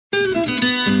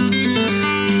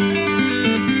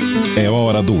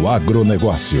Hora do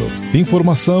Agronegócio.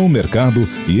 Informação, mercado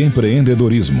e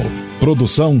empreendedorismo.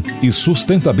 Produção e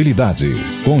sustentabilidade.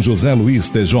 Com José Luiz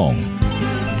Tejon.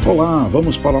 Olá,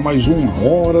 vamos para mais uma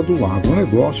Hora do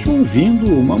Agronegócio, ouvindo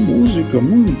uma música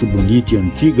muito bonita e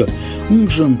antiga, um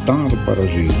jantar para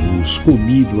Jesus,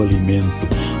 comida, alimento,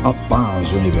 a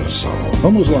paz universal.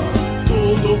 Vamos lá.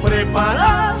 Tudo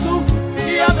preparado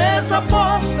e a mesa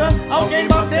posta, alguém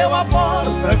bateu a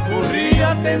porta, corri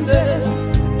atender.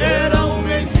 Era um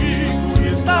mendigo que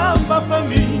estava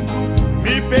faminto,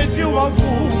 me pediu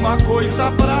alguma coisa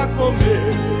para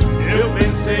comer. Eu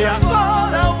pensei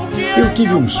agora o que é. Eu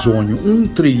tive um sonho, $1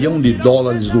 trilhão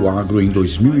do agro em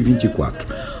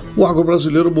 2024. O agro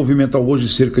brasileiro movimenta hoje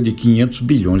cerca de $500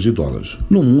 bilhões.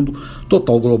 No mundo,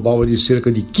 total global é de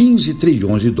cerca de $15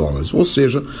 trilhões. Ou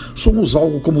seja, somos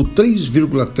algo como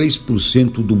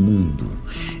 3,3% do mundo.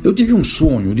 Eu tive um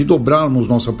sonho de dobrarmos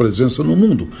nossa presença no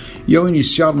mundo e, ao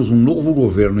iniciarmos um novo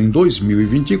governo em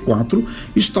 2024,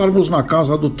 estarmos na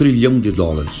casa do $1 trilhão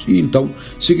e então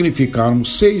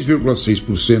significarmos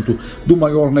 6,6% do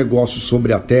maior negócio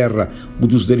sobre a terra, o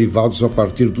dos derivados a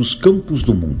partir dos campos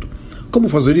do mundo. Como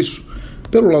fazer isso?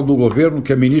 Pelo lado do governo,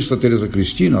 que a ministra Tereza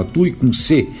Cristina atue com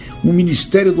C, o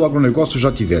Ministério do Agronegócio já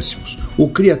tivéssemos. O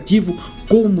criativo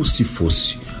como se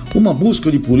fosse. Uma busca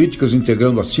de políticas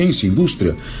integrando a ciência e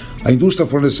indústria, a indústria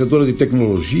fornecedora de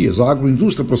tecnologias, a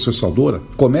agroindústria processadora,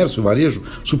 comércio, varejo,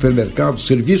 supermercados,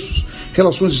 serviços,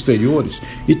 relações exteriores,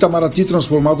 Itamaraty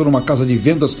transformado numa casa de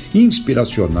vendas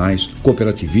inspiracionais,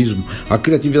 cooperativismo, a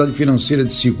criatividade financeira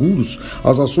de seguros,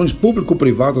 as ações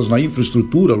público-privadas na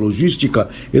infraestrutura, logística,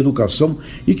 educação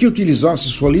e que utilizasse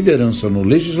sua liderança no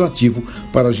legislativo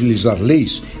para agilizar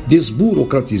leis,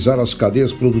 desburocratizar as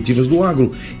cadeias produtivas do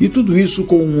agro e tudo isso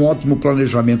com um ótimo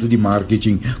planejamento de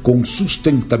marketing com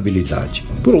sustentabilidade.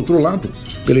 Por outro lado,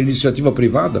 pela iniciativa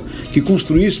privada, que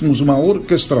construíssemos uma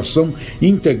orquestração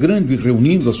integrando e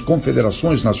reunindo as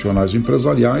confederações nacionais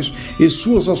empresariais e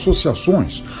suas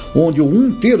associações, onde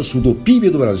 1/3 do PIB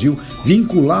do Brasil,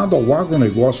 vinculado ao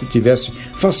agronegócio, tivesse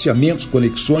faceamentos,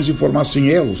 conexões e formassem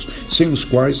elos, sem os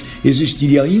quais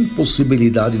existiria a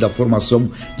impossibilidade da formação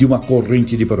de uma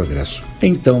corrente de progresso.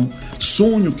 Então,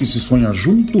 sonho que se sonha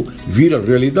junto vira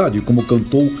realidade, como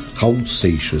cantou Raul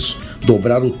Seixas.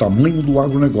 Dobrar o tamanho do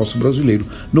agronegócio brasileiro,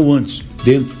 no antes,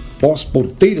 dentro,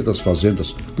 pós-porteira das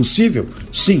fazendas. Possível?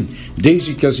 Sim,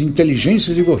 desde que as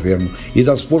inteligências de governo e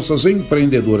das forças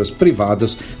empreendedoras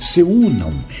privadas se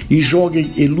unam e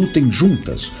joguem e lutem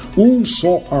juntas. Um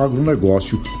só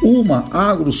agronegócio, uma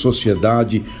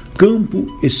agrosociedade,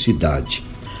 campo e cidade.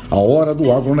 A hora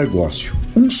do agronegócio.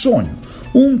 Um sonho.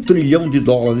 $1 trilhão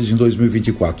em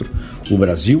 2024. O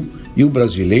Brasil e o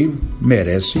brasileiro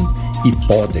merecem e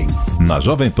podem. Na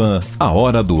Jovem Pan, a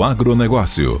Hora do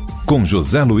Agronegócio, com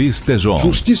José Luiz Tejon.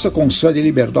 Justiça concede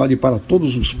liberdade para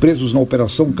todos os presos na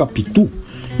Operação Capitu,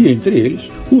 e entre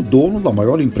eles, o dono da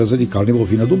maior empresa de carne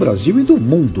bovina do Brasil e do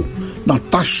mundo.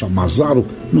 Natasha Mazzaro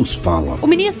nos fala. O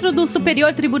ministro do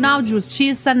Superior Tribunal de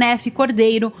Justiça, Nefe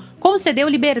Cordeiro, concedeu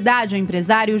liberdade ao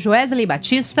empresário Joesley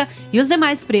Batista e os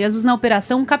demais presos na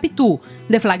Operação Capitu,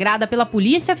 deflagrada pela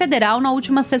Polícia Federal na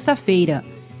última sexta-feira.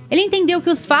 Ele entendeu que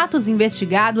os fatos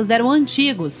investigados eram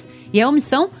antigos e a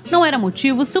omissão não era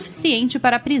motivo suficiente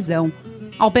para a prisão.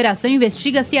 A operação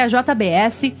investiga se a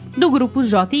JBS, do grupo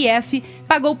JF,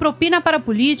 pagou propina para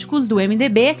políticos do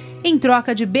MDB em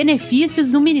troca de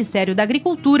benefícios no Ministério da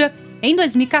Agricultura em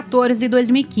 2014 e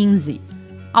 2015.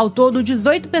 Ao todo,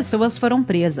 18 pessoas foram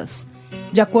presas.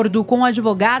 De acordo com o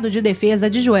advogado de defesa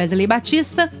de Joesley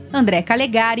Batista, André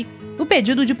Calegari, o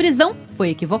pedido de prisão foi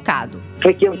equivocado.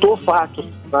 Requentou fatos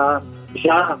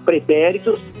já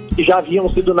pretéritos que já haviam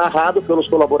sido narrados pelos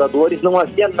colaboradores, não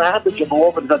havia nada de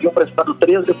novo, eles haviam prestado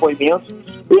 3 depoimentos.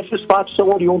 Esses fatos são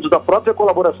oriundos da própria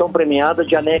colaboração premiada,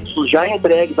 de anexos já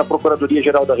entregues à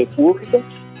Procuradoria-Geral da República,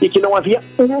 e que não havia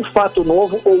um fato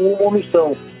novo ou uma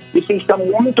omissão. Isso está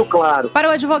muito claro. Para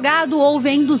o advogado, houve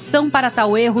a indução para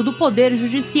tal erro do Poder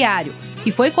Judiciário,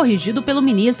 que foi corrigido pelo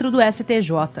ministro do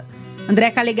STJ.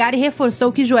 André Calegari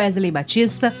reforçou que Joesley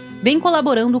Batista vem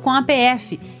colaborando com a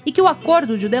PF e que o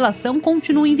acordo de delação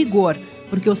continua em vigor,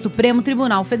 porque o Supremo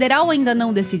Tribunal Federal ainda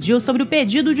não decidiu sobre o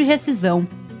pedido de rescisão.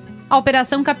 A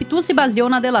Operação Capitu se baseou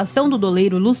na delação do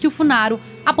doleiro Lúcio Funaro,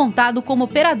 apontado como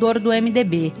operador do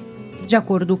MDB. De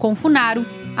acordo com Funaro,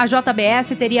 a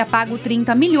JBS teria pago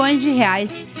R$30 milhões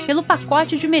pelo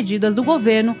pacote de medidas do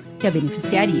governo que a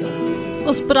beneficiariam.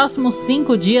 Os próximos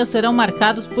 5 dias serão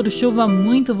marcados por chuva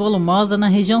muito volumosa na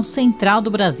região central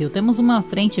do Brasil. Temos uma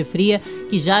frente fria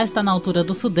que já está na altura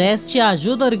do sudeste e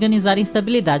ajuda a organizar a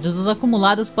instabilidade. Os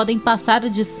acumulados podem passar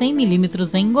de 100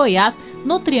 milímetros em Goiás,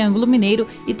 no Triângulo Mineiro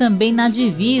e também na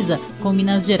divisa com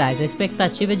Minas Gerais. A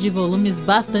expectativa é de volumes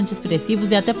bastante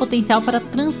expressivos e até potencial para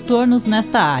transtornos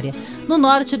nesta área. No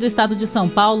norte do estado de São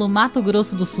Paulo, Mato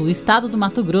Grosso do Sul e estado do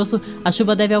Mato Grosso, a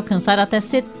chuva deve alcançar até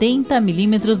 70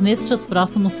 milímetros nestes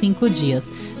próximos 5 dias.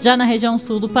 Já na região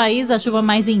sul do país, a chuva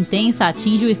mais intensa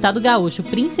atinge o estado gaúcho,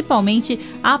 principalmente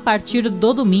a partir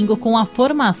do domingo, com a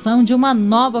formação de uma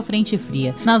nova frente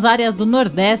fria. Nas áreas do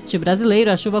nordeste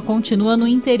brasileiro, a chuva continua no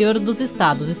interior dos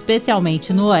estados,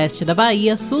 especialmente no oeste da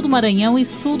Bahia, sul do Maranhão e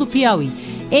sul do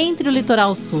Piauí. Entre o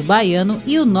litoral sul baiano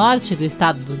e o norte do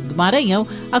estado do Maranhão,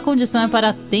 a condição é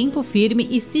para tempo firme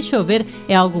e, se chover,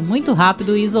 é algo muito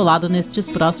rápido e isolado nestes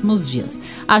próximos dias.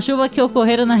 A chuva que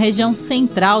ocorrer na região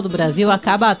central do Brasil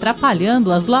acaba atrapalhando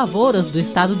as lavouras do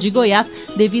estado de Goiás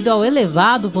devido ao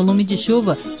elevado volume de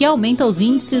chuva que aumenta os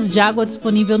índices de água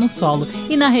disponível no solo.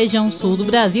 E na região sul do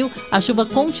Brasil, a chuva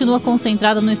continua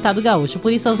concentrada no estado gaúcho,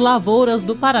 por isso as lavouras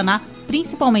do Paraná,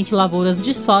 principalmente lavouras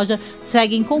de soja,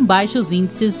 seguem com baixos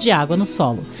índices de água no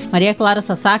solo. Maria Clara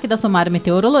Sasaki, da Somar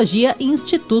Meteorologia e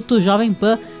Instituto Jovem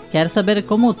Pan. Quer saber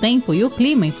como o tempo e o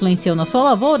clima influenciam na sua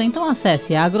lavoura? Então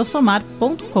acesse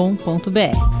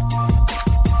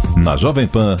agrosomar.com.br. Na Jovem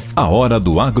Pan, a hora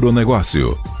do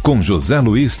agronegócio, com José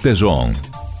Luiz Tejon.